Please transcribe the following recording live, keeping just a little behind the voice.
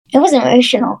It was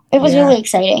emotional. It was really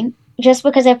exciting just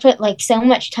because I put like so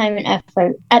much time and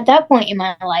effort. At that point in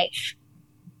my life,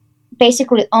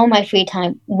 basically all my free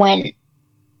time went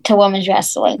to women's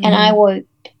wrestling, and I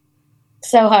worked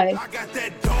so hard. I got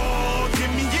that dog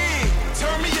in me, yeah.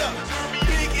 Turn me up.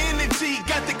 Big energy,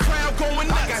 got the crowd going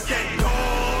nuts. I got that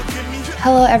dog in me.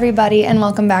 Hello, everybody, and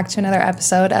welcome back to another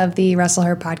episode of the Wrestle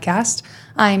Her podcast.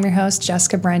 I am your host,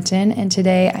 Jessica Brenton, and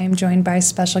today I am joined by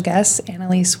special guest,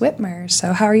 Annaliese Witmer.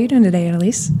 So how are you doing today,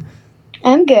 Annaliese?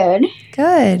 I'm good.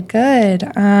 Good.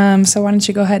 So why don't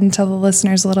you go ahead and tell the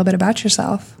listeners a little bit about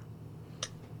yourself?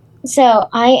 So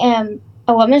I am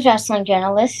a women's wrestling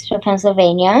journalist from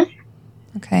Pennsylvania.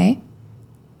 Okay.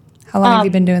 How long have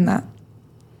you been doing that?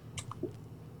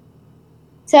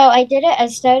 So I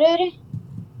started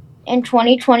in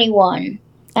 2021,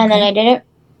 and then I didn't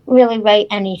really write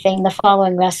anything the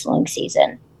following wrestling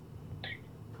season.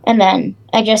 And then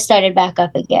I just started back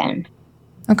up again.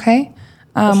 Okay.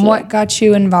 What got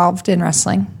you involved in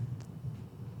wrestling?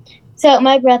 So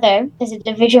my brother is a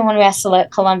Division I wrestler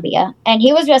at Columbia, and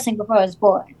he was wrestling before I was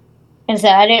born. And so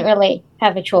I didn't really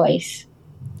have a choice.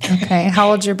 Okay.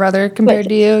 How old's your brother compared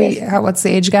to you? What's the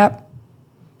age gap?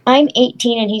 I'm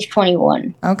 18 and he's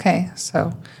 21. Okay.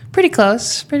 So pretty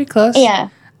close. Yeah.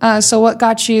 So what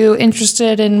got you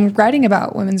interested in writing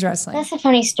about women's wrestling? That's a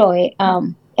funny story.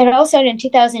 It all started in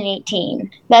 2018.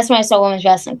 That's when I saw women's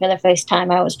wrestling for the first time.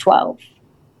 I was 12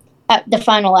 at the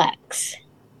Final X.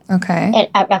 Okay.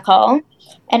 At Rec Hall.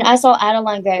 And I saw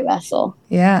Adeline Gray wrestle.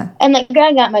 Yeah. And like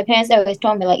growing up, my parents always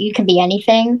told me like you can be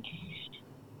anything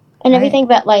and everything,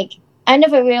 but like I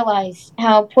never realized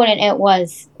how important it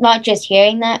was, not just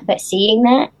hearing that, but seeing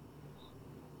that,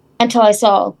 until I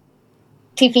saw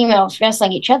two females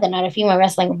wrestling each other, not a female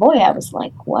wrestling a boy. I was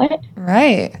like, what?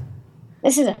 Right.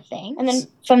 This is a thing. And then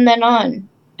from then on,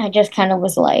 I just kind of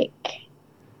was like,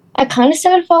 I kind of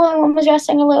started following women's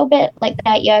wrestling a little bit. Like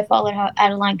that year, I followed how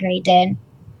Adeline Gray did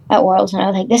at Worlds, and I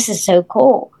was like, this is so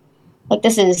cool. Like,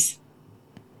 this is...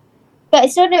 But I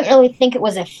still didn't really think it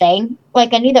was a thing.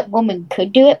 Like, I knew that women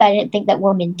could do it, but I didn't think that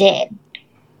women did.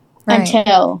 Right.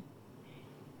 Until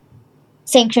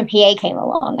Sanction PA came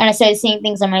along. And I started seeing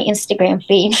things on my Instagram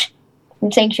feed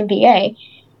from Sanction PA.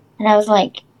 And I was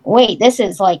like, wait, this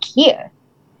is, like, here.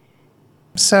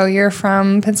 So you're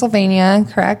from Pennsylvania,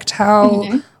 correct?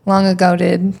 How long ago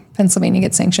did Pennsylvania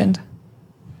get sanctioned?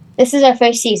 This is our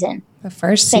first season. The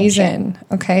first season.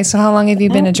 Okay, so how long have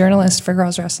you been a journalist for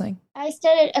girls wrestling? I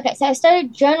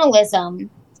started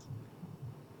journalism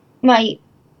my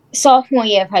sophomore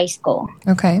year of high school.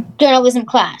 Okay. Journalism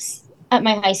class at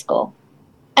my high school.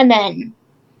 And then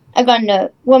I got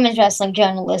into women's wrestling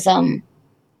journalism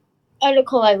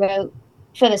article I wrote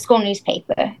for the school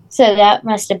newspaper. So that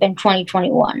must have been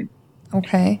 2021.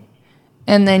 Okay.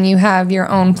 And then you have your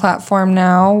own platform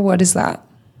now. What is that?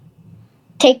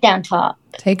 Takedown Talk.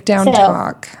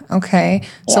 Talk. Okay.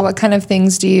 Yeah. So what kind of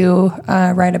things do you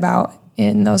write about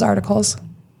in those articles?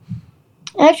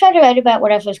 I try to write about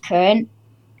whatever's current.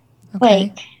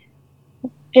 Okay. Like,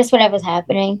 just whatever's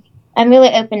happening. I'm really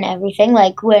open to everything.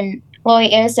 Like, when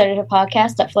Lori Ayres started her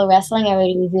podcast at Flow Wrestling, I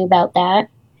wrote a review about that.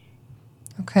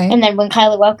 Okay. And then when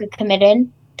Kyla Welker committed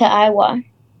to Iowa.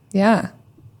 Yeah.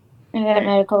 I wrote an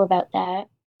article about that.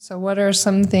 So what are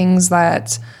some things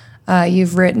that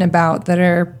you've written about that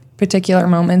are particular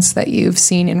moments that you've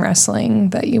seen in wrestling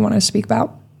that you want to speak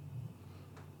about?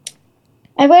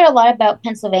 I wrote a lot about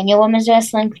Pennsylvania women's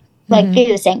wrestling, like through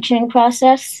the sanctioning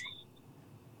process.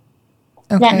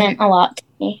 Okay. That meant a lot to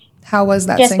me. How was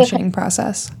that sanctioning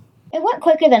process? It went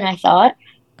quicker than I thought.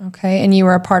 Okay, and you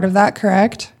were a part of that,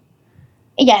 correct?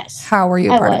 Yes. How were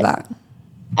you a part of that?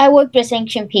 I worked with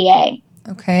Sanction PA.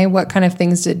 Okay, what kind of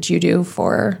things did you do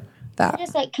for that? I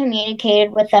just like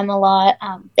communicated with them a lot.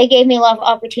 They gave me a lot of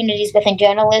opportunities within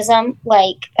journalism.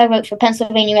 Like I wrote for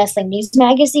Pennsylvania Wrestling News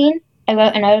Magazine. I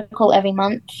wrote an article every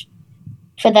month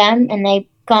for them, and they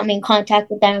got me in contact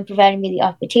with them and provided me the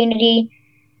opportunity.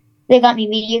 They got me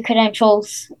media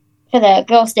credentials for the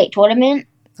girls' state tournament.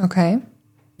 Okay.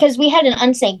 Because we had an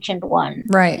unsanctioned one.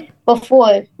 Right.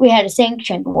 Before we had a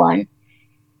sanctioned one.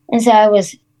 And so I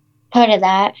was part of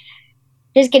that.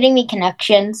 Just getting me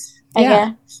connections, I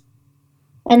guess.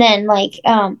 And then, like,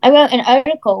 I wrote an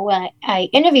article where I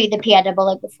interviewed the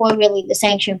PIAA before really the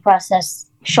sanction process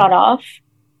shot off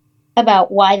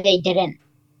about why they didn't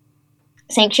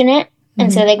sanction it.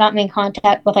 And so they got me in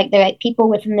contact with, like, the right people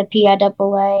within the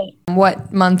PIAA.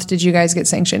 What month did you guys get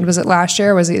sanctioned? Was it last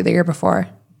year or was it the year before?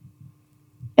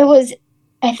 It was,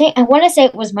 I want to say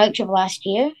it was March of last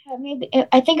year.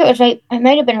 I think it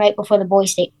might have been right before the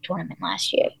boys' state tournament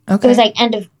last year. Okay. It was, like,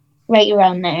 right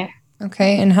around there.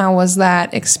 Okay. And how was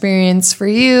that experience for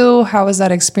you? How was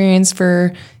that experience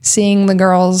for seeing the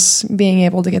girls being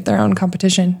able to get their own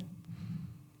competition?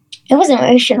 It was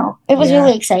emotional. It was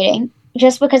really exciting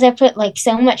just because I put like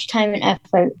so much time and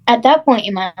effort. At that point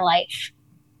in my life,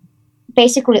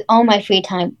 basically all my free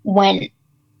time went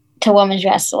to women's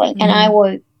wrestling, and I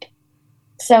worked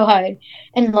so hard.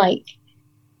 And like,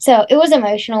 so it was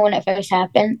emotional when it first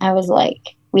happened. I was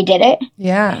like, we did it.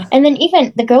 Yeah. And then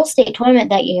even the girls' state tournament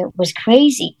that year was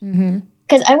crazy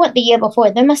because I went the year before.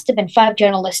 There must have been 5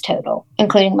 journalists total,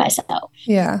 including myself.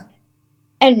 Yeah.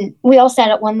 And we all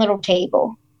sat at one little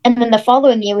table. And then the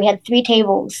following year, we had 3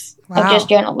 tables of just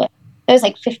journalists. There was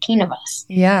like 15 of us.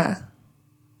 Yeah.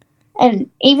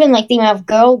 And even like the amount of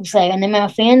girls there and the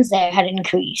amount of fans there had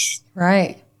increased.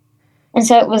 Right. And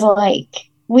so it was like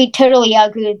we totally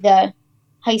outgrew the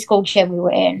high school gym we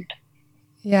were in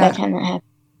by the time that happened.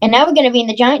 And now we're going to be in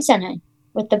the Giant Center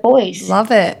with the boys.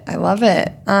 Love it. I love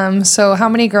it. So how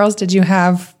many girls did you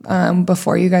have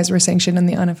before you guys were sanctioned in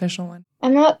the unofficial one?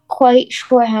 I'm not quite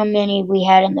sure how many we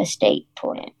had in the state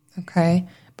tournament. Okay.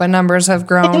 But numbers have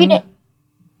grown?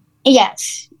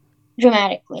 Yes,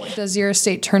 dramatically. What does your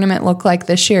state tournament look like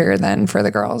this year then for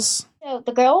the girls? So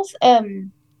the girls,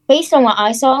 based on what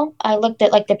I saw, I looked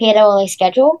at like the PWA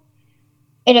schedule.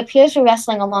 It appears we're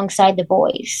wrestling alongside the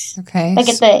boys. Okay.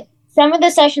 Like some of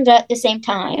the sessions are at the same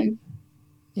time.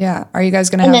 Yeah. Are you guys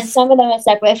going to And then some of them are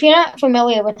separate. If you're not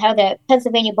familiar with how the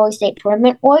Pennsylvania Boys State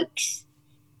Tournament works,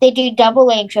 they do AA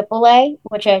and AAA,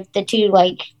 which are the two,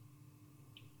 like,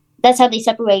 that's how they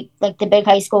separate, like, the big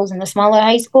high schools and the smaller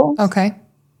high schools. Okay.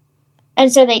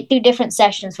 And so they do different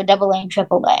sessions for AA and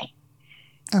AAA.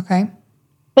 Okay.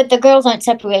 But the girls aren't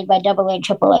separated by AA and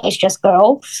AAA. It's just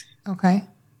girls. Okay.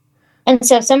 And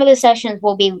so some of the sessions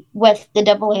will be with the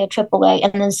AA or AAA,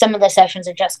 and then some of the sessions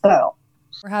are just girls.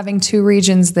 We're having 2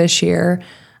 regions this year.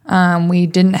 We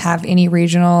didn't have any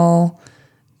regional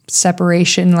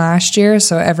separation last year,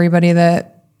 so everybody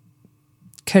that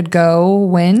could go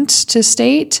went to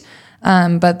state.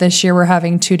 But this year we're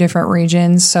having 2 different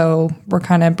regions, so we're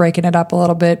kind of breaking it up a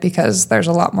little bit because there's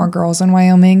a lot more girls in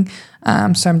Wyoming.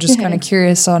 So I'm just kind of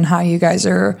curious on how you guys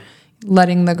are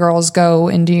letting the girls go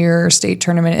into your state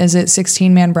tournament. Is it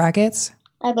 16-man brackets?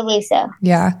 I believe so.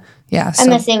 Yeah. Yeah.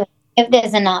 I'm assuming if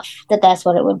there's enough, that's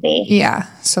what it would be. Yeah.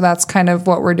 So that's kind of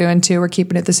what we're doing too. We're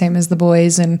keeping it the same as the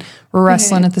boys, and we're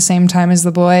wrestling at the same time as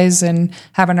the boys, and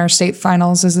having our state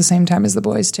finals is the same time as the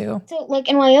boys too. So like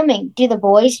in Wyoming, do the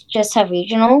boys just have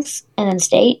regionals and then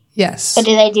state? Yes. Or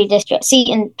do they do districts?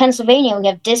 See, in Pennsylvania, we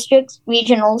have districts,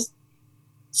 regionals,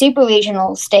 super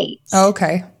regionals, states. Oh,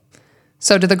 okay.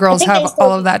 So do the girls have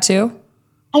all of that too?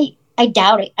 I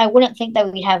doubt it. I wouldn't think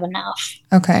that we'd have enough.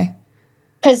 Okay.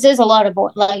 Because there's a lot of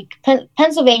like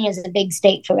Pennsylvania is a big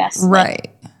state for wrestling, right?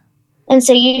 And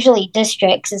so usually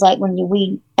districts is like when you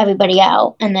weed everybody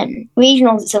out, and then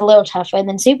regionals it's a little tougher, and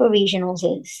then super regionals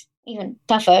is even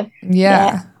tougher.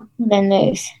 Yeah. Than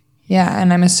those. Yeah,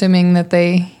 and I'm assuming that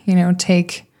they,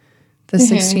 take the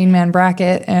 16-man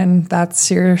bracket, and that's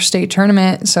your state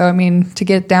tournament. So I mean, to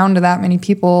get down to that many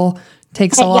people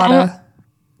takes a lot of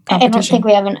competition.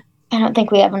 I don't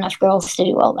think we have enough girls to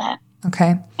do all that.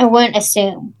 Okay. I wouldn't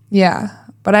assume. Yeah.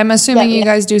 But I'm assuming you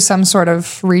guys do some sort of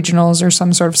regionals or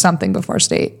some sort of something before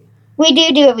state. We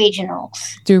do regionals.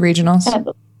 Do regionals?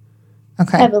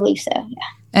 Okay. I believe so, yeah.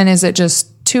 And is it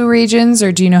just 2 regions,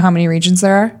 or do you know how many regions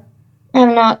there are?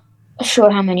 I'm not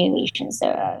sure how many regions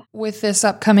there are. With this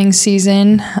upcoming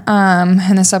season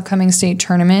and this upcoming state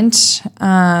tournament,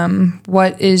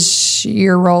 what is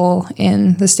your role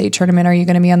in the state tournament? Are you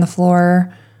going to be on the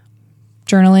floor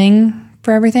journaling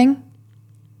for everything?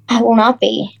 I will not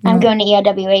be. I'm going to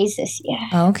EIWAs this year.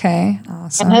 Okay,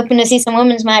 awesome. I'm hoping to see some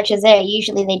women's matches there.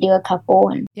 Usually they do a couple.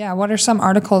 Yeah, what are some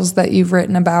articles that you've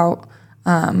written about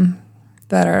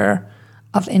that are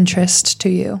of interest to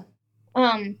you?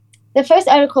 The first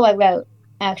article I wrote,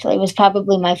 actually, was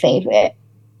probably my favorite.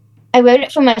 I wrote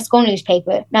it for my school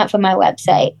newspaper, not for my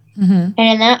website. And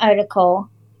in that article,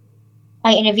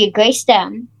 I interviewed Grace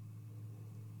Stem,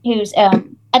 who's,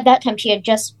 at that time, she had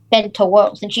just been to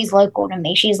Worlds, and she's local to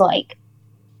me. She's like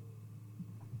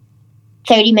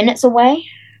 30 minutes away.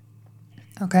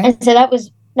 Okay. And so that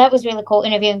was really cool,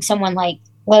 interviewing someone like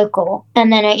local.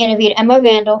 And then I interviewed Emma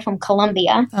Randall from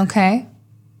Columbia. Okay.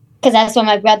 Because that's where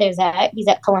my brother's at. He's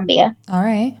at Columbia. All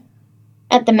right.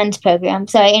 At the men's program.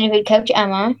 So I interviewed Coach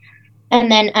Emma, and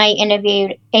then I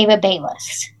interviewed Ava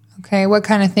Bayless. Okay. What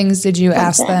kind of things did you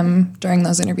ask them during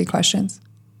those interview questions?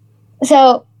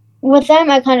 So with them,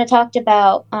 I kind of talked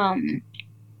about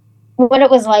what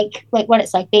it was like what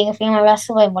it's like being a female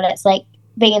wrestler, and what it's like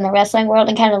being in the wrestling world,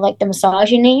 and kind of like the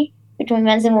misogyny between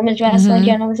men's and women's wrestling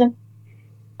journalism.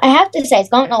 I have to say, it's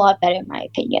gotten a lot better in my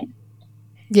opinion.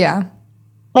 Yeah.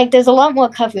 Like, there's a lot more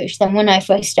coverage than when I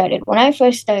first started. When I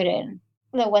first started,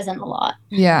 there wasn't a lot.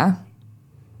 Yeah.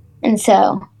 And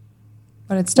so,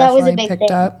 but it's definitely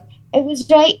picked up. It was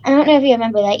right, I don't know if you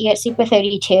remember that year at Super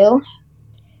 32,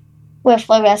 where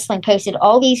Flow Wrestling posted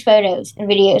all these photos and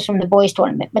videos from the boys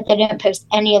tournament, but they didn't post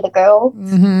any of the girls.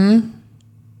 Mm-hmm.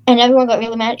 And everyone got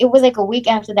really mad. It was like a week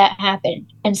after that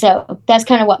happened. And so that's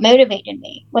kind of what motivated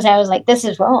me, was I was like, this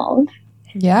is wrong.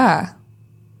 Yeah.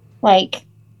 Like,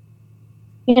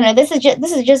 you know, this is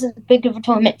just as big of a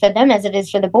tournament for them as it is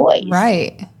for the boys.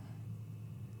 Right. Yeah.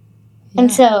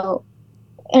 And so,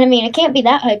 and I mean, it can't be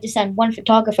that hard to send one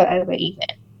photographer over even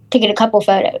to get a couple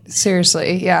photos.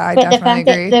 Seriously. Yeah, I but definitely the fact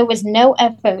agree. that there was no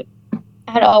effort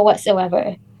at all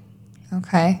whatsoever.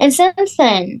 Okay. And since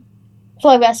then,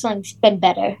 Flow Wrestling's been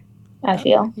better, I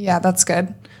feel. Yeah, that's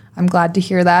good. I'm glad to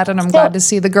hear that, and I'm glad to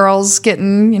see the girls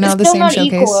getting, you know, the same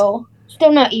showcase.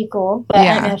 Still not equal, but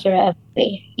I don't know if they'll ever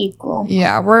be equal.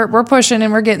 Yeah, we're pushing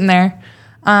and we're getting there.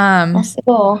 That's the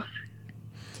goal.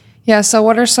 Yeah, so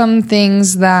what are some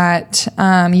things that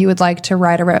you would like to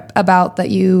write about that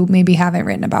you maybe haven't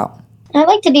written about? I'd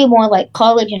like to do more like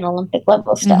college and Olympic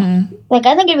level stuff. Mm-hmm. Like,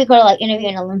 I think it'd be cool to like interview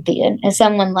an Olympian as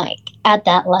someone like at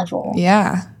that level.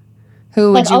 Yeah.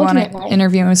 Who would you want to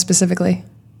interview specifically?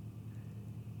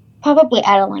 Probably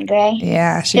Adeline Gray.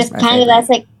 Yeah, she's just kind of that's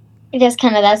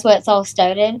where it's all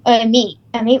started. Or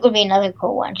Amit would be another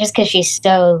cool one, just because she's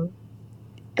so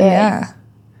good. Yeah.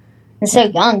 And so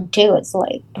young too. It's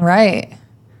like right.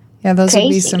 Yeah, those would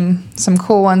be some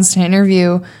cool ones to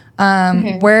interview.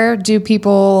 Where do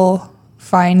people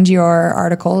find your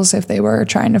articles if they were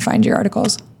trying to find your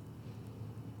articles?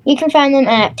 You can find them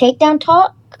at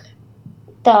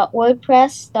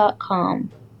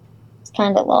takedowntalk.wordpress.com. It's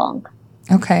kind of long.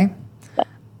 Okay.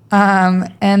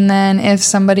 And then if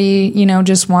somebody, you know,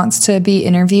 just wants to be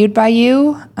interviewed by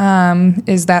you,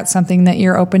 is that something that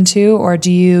you're open to, or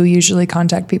do you usually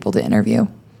contact people to interview?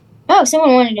 Oh, if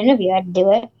someone wanted to interview, I'd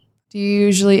do it. Do you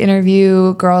usually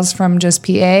interview girls from just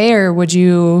PA, or would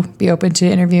you be open to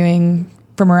interviewing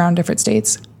from around different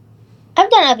states? I've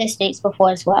done other states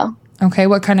before as well. Okay.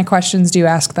 What kind of questions do you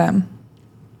ask them?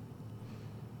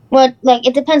 Well, like,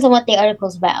 it depends on what the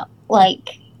article's about.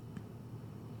 Like,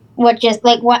 what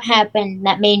happened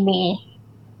that made me,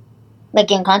 like,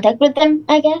 get in contact with them,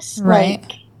 I guess.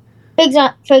 Right. Like,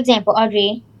 for example,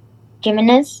 Audrey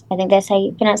Jimenez, I think that's how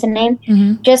you pronounce her name,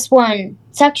 just won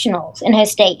sectionals in her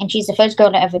state, and she's the first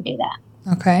girl to ever do that.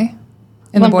 Okay.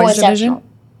 In the boys division? Sectional.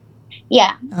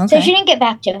 Yeah. Okay. So she didn't get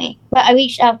back to me, but I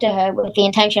reached out to her with the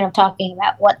intention of talking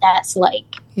about what that's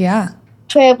like. Yeah.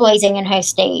 Trailblazing in her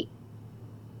state.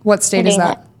 What state is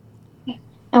that?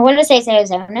 I want to say it's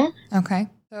Arizona. Okay.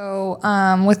 So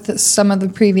with some of the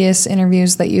previous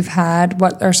interviews that you've had,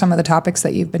 what are some of the topics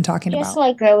that you've been talking about? Just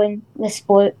like growing the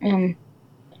sport. I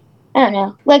don't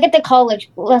know. Like at the college,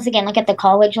 once again, like at the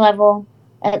college level,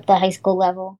 at the high school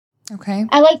level. Okay.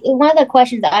 I like, one of the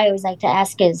questions that I always like to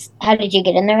ask is, how did you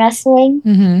get into wrestling?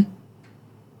 Mm-hmm.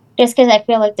 Just because I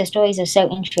feel like the stories are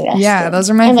so interesting. Yeah, those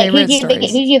are my favorite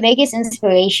stories. Who's your biggest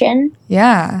inspiration?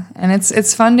 Yeah, and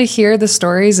it's fun to hear the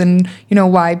stories and, you know,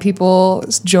 why people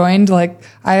joined. Like,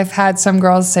 I've had some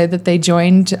girls say that they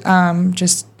joined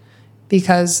just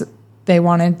because they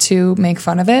wanted to make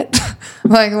fun of it.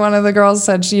 Like, one of the girls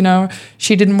said, you know,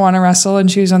 she didn't want to wrestle and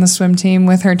she was on the swim team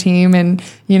with her team. And,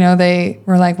 you know, they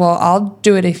were like, well, I'll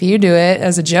do it if you do it,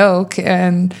 as a joke.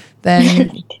 And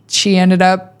then she ended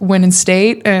up winning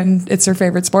state, and it's her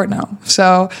favorite sport now.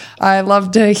 So I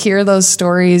love to hear those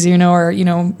stories, you know, or, you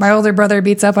know, my older brother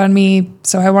beats up on me,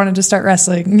 so I wanted to start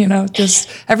wrestling. You know,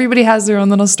 just everybody has their own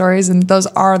little stories, and those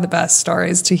are the best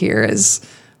stories to hear, is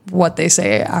what they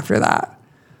say after that.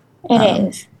 It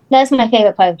is. That's my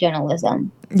favorite part of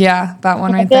journalism. Yeah, that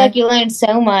one right there. I feel like you learn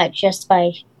so much just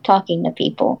by talking to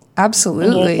people.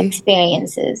 Absolutely. And your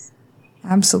experiences.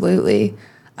 Absolutely.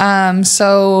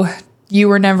 So you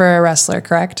were never a wrestler,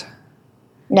 correct?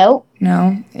 Nope.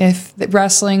 No. If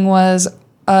wrestling was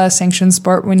a sanctioned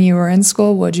sport when you were in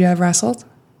school, would you have wrestled?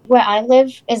 Where I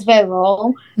live is very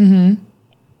rural. Mm-hmm.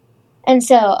 And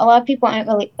so a lot of people aren't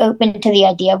really open to the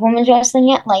idea of women's wrestling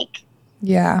yet. Like,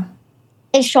 yeah.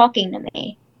 It's shocking to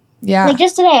me. Yeah. Like,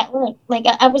 just today,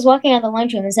 I was walking out of the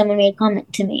lunchroom and someone made a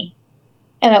comment to me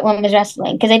about women's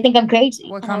wrestling because they think I'm crazy.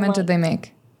 What comment did they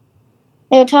make?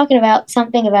 They were talking about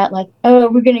something about, like,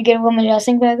 oh, we're going to get a women's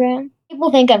wrestling program.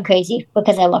 People think I'm crazy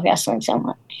because I love wrestling so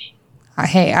much.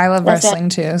 Hey, I love wrestling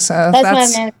too, so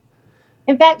that's why I'm.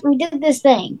 In fact, we did this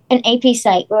thing, an AP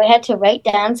site, where we had to write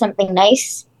down something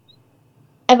nice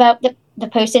about the the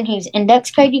person whose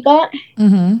index card you got,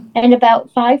 and about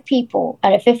 5 people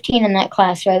out of 15 in that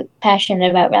class wrote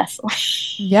passionate about wrestling.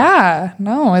 Yeah,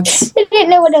 no, it's... I didn't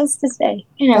know what else to say.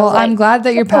 Well, I'm glad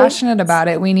that you're passionate about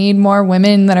it. We need more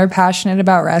women that are passionate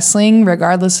about wrestling,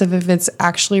 regardless of if it's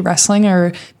actually wrestling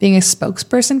or being a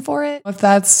spokesperson for it. If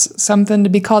that's something to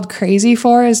be called crazy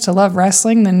for, is to love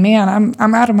wrestling, then man,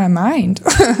 I'm out of my mind.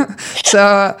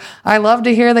 So I love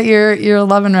to hear that you're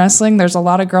loving wrestling. There's a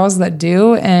lot of girls that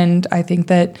do, and I think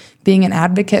that being an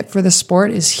advocate for the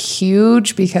sport is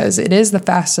huge because it is the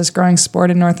fastest growing sport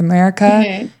in North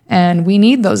America. And we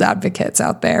need those advocates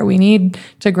out there. We need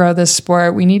to grow this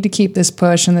sport. We need to keep this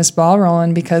push and this ball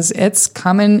rolling because it's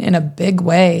coming in a big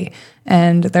way.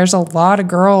 And there's a lot of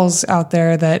girls out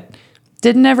there that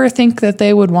didn't ever think that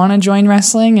they would want to join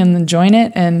wrestling and then join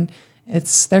it. And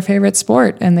it's their favorite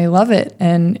sport and they love it.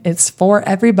 And it's for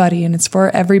everybody and it's for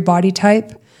every body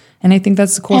type. And I think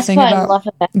that's the cool thing about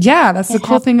that's the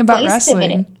cool thing about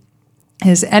wrestling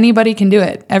is anybody can do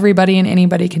it. Everybody and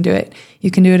anybody can do it.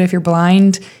 You can do it if you're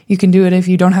blind. You can do it if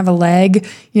you don't have a leg.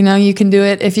 You know, you can do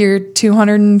it if you're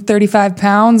 235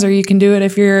 pounds or you can do it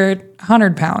if you're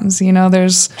 100 pounds. You know,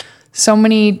 there's so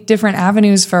many different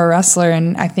avenues for a wrestler.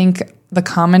 And I think the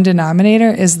common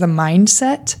denominator is the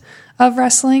mindset of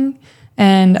wrestling.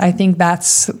 And I think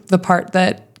that's the part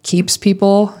that keeps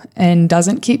people and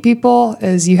doesn't keep people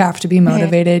is you have to be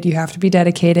motivated. You have to be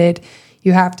dedicated.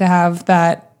 You have to have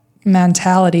that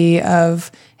mentality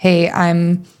of, hey,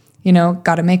 I'm,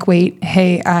 got to make weight.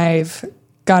 Hey, I've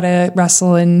got to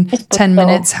wrestle in 10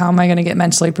 minutes. How am I going to get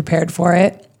mentally prepared for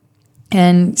it?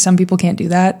 And some people can't do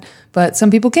that, but some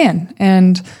people can.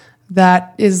 And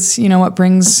that is, what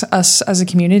brings us as a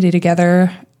community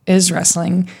together is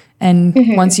wrestling.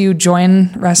 And once you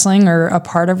join wrestling or a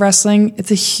part of wrestling,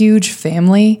 it's a huge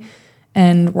family.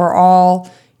 And we're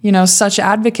all, such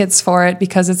advocates for it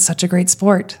because it's such a great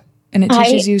sport. And it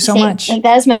teaches you so much. Like,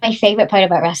 that is my favorite part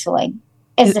about wrestling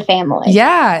is the family.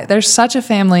 Yeah, there's such a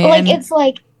family. Like, it's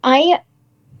like I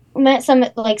met some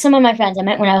of my friends I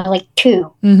met when I was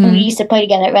 2. And we used to play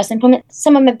together at wrestling.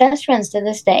 Some of my best friends to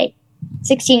this day,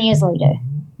 16 years later.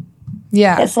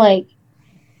 Yeah.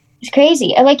 It's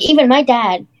crazy. Even my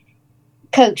dad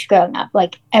coached growing up,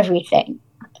 everything.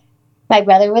 My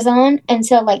brother was on. And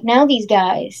so, now these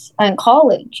guys are in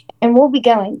college. And we'll be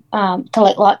going to,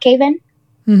 Lock Cave In.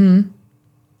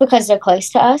 Because they're close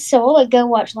to us. So we'll go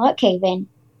watch Lock Cave In.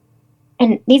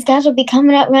 And these guys will be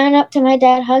coming up, running up to my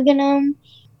dad, hugging him.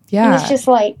 Yeah. And it's just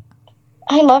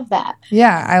I love that.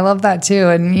 Yeah, I love that too.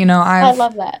 And, I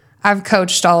love that. I've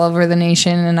coached all over the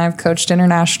nation and I've coached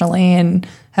internationally and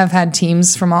have had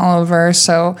teams from all over.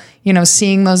 So,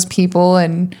 seeing those people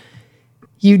and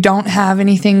you don't have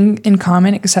anything in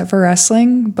common except for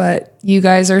wrestling, but you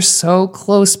guys are so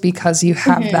close because you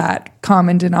have that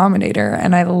common denominator.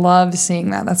 And I love seeing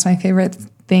that. That's my favorite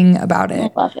thing about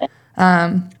it. I love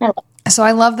it. So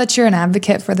I love that you're an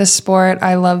advocate for this sport.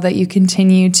 I love that you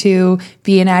continue to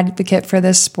be an advocate for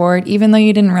this sport. Even though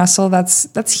you didn't wrestle,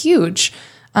 that's huge.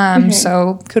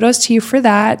 So kudos to you for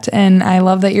that. And I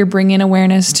love that you're bringing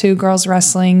awareness to girls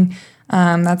wrestling.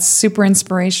 That's super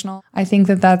inspirational. I think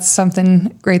that that's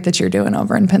something great that you're doing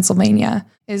over in Pennsylvania.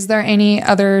 Is there any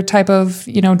other type of,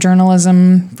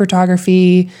 journalism,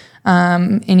 photography,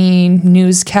 any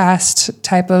newscast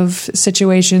type of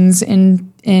situations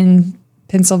in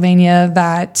Pennsylvania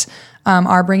that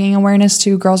are bringing awareness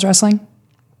to girls wrestling?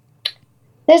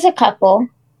 There's a couple.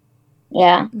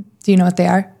 Yeah. Do you know what they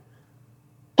are?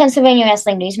 Pennsylvania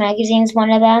Wrestling News Magazine is one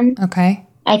of them. Okay.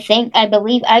 I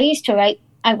believe I used to write.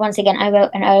 I wrote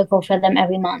an article for them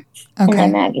every month in their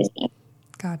magazine.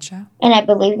 Gotcha. And I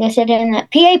believe they said in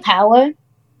that PA Power.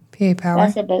 PA Power.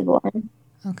 That's a big one.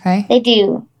 Okay. They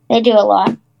do a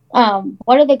lot.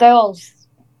 One of the girls,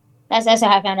 that's how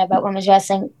I found out about women's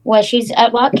wrestling, was she's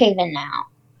at Lock Cave In now.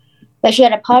 But she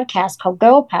had a podcast called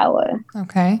Girl Power.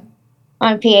 Okay.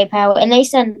 On PA Power. And they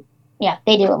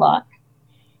do a lot.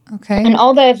 Okay. And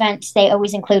all their events, they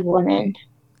always include women.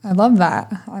 I love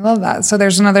that. So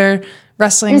there's another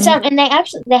wrestling. And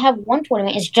they have one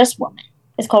tournament. It's just women.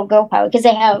 It's called Girl Power because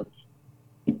they have,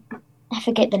 I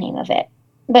forget the name of it,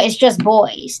 but it's just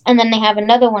boys. And then they have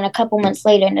another one a couple months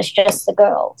later, and it's just the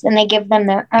girls. And they give them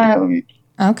their own.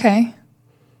 Okay.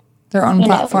 Their own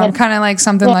platform, kind of like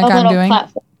something like I'm doing.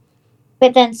 Platform.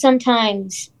 But then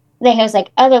sometimes they have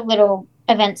other little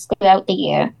events throughout the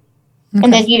year. Okay.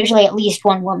 And there's usually at least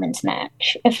one women's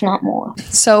match, if not more.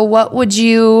 So what would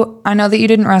I know that you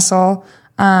didn't wrestle,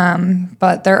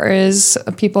 but there is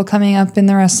people coming up in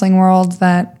the wrestling world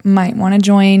that might want to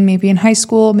join, maybe in high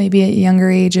school, maybe at younger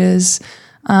ages.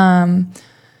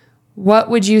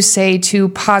 what would you say to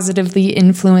positively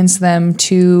influence them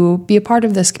to be a part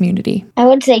of this community? I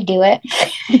would say do it.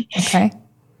 Okay.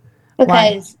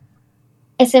 Because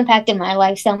it's impacted my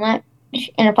life so much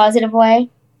in a positive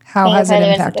way. How has it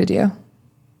impacted you?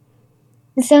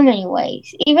 In so many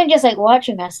ways. Even just like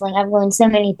watching wrestling, I've learned so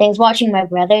many things. Watching my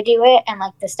brother do it and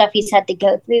like the stuff he's had to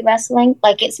go through wrestling,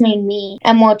 like it's made me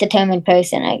a more determined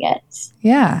person, I guess.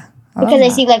 Yeah. Because I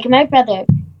see like my brother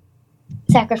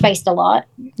sacrificed a lot.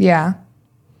 Yeah.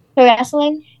 For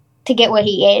wrestling to get where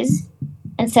he is.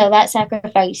 And so that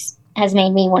sacrifice has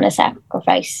made me want to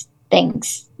sacrifice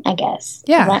things, I guess.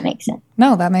 Yeah. If that makes sense.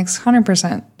 No, that makes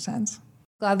 100% sense.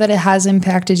 Glad that it has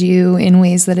impacted you in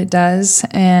ways that it does.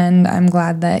 And I'm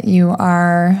glad that you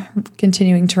are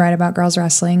continuing to write about girls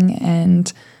wrestling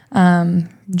and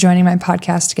joining my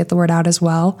podcast to get the word out as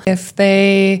well. If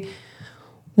they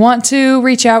want to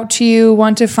reach out to you,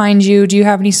 want to find you, do you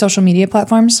have any social media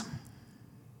platforms?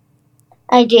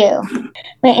 I do.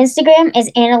 My Instagram is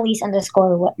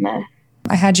Annaliese_Witmer.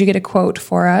 I had you get a quote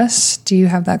for us. Do you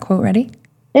have that quote ready?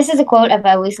 This is a quote I've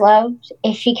always loved.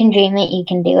 If you can dream it, you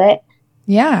can do it.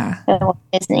 Yeah. By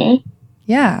Disney.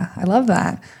 Yeah, I love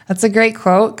that. That's a great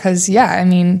quote because, yeah, I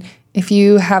mean, if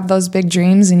you have those big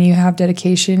dreams and you have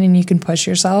dedication and you can push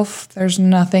yourself, there's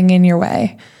nothing in your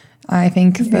way. I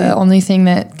think the only thing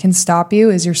that can stop you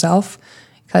is yourself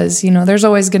because, you know, there's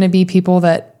always going to be people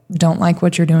that don't like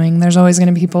what you're doing. There's always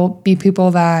going to be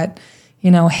people that,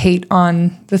 you know, hate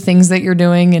on the things that you're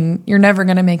doing, and you're never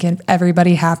going to make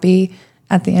everybody happy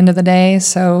at the end of the day.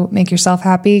 So make yourself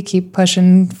happy, keep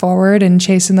pushing forward and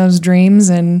chasing those dreams,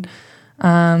 and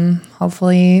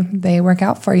hopefully they work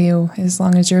out for you as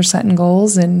long as you're setting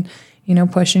goals and, you know,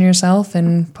 pushing yourself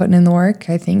and putting in the work.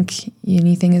 I think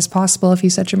anything is possible if you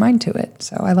set your mind to it.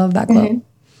 So I love that quote.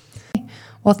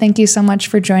 Well, thank you so much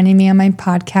for joining me on my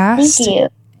podcast. Thank you.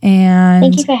 And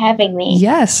thank you for having me.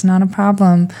 Yes, not a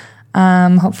problem.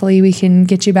 Hopefully we can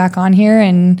get you back on here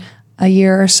in a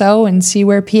year or so and see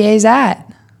where PA's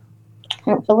at.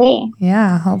 Hopefully.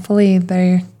 Yeah, hopefully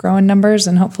they're growing numbers,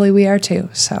 and hopefully we are too.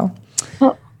 So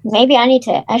maybe I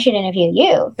should interview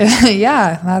you.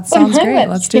 Yeah, that sounds great.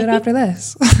 Let's do it after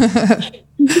this.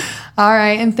 All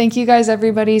right. And thank you guys,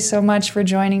 everybody, so much for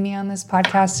joining me on this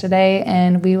podcast today.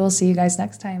 And we will see you guys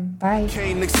next time. Bye.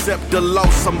 Can't accept the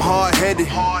loss, I'm hard-headed.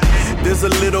 There's a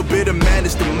little bit of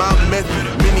madness to my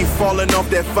method. Many falling off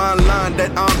that fine line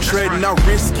that I'm treading. I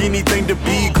risk anything to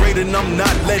be great, and I'm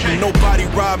not letting nobody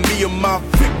rob me of my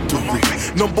victory.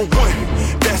 Number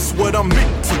one, that's what I'm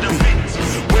meant to be.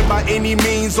 When by any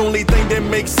means, only thing that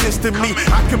makes sense to me,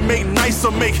 I can make nice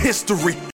or make history.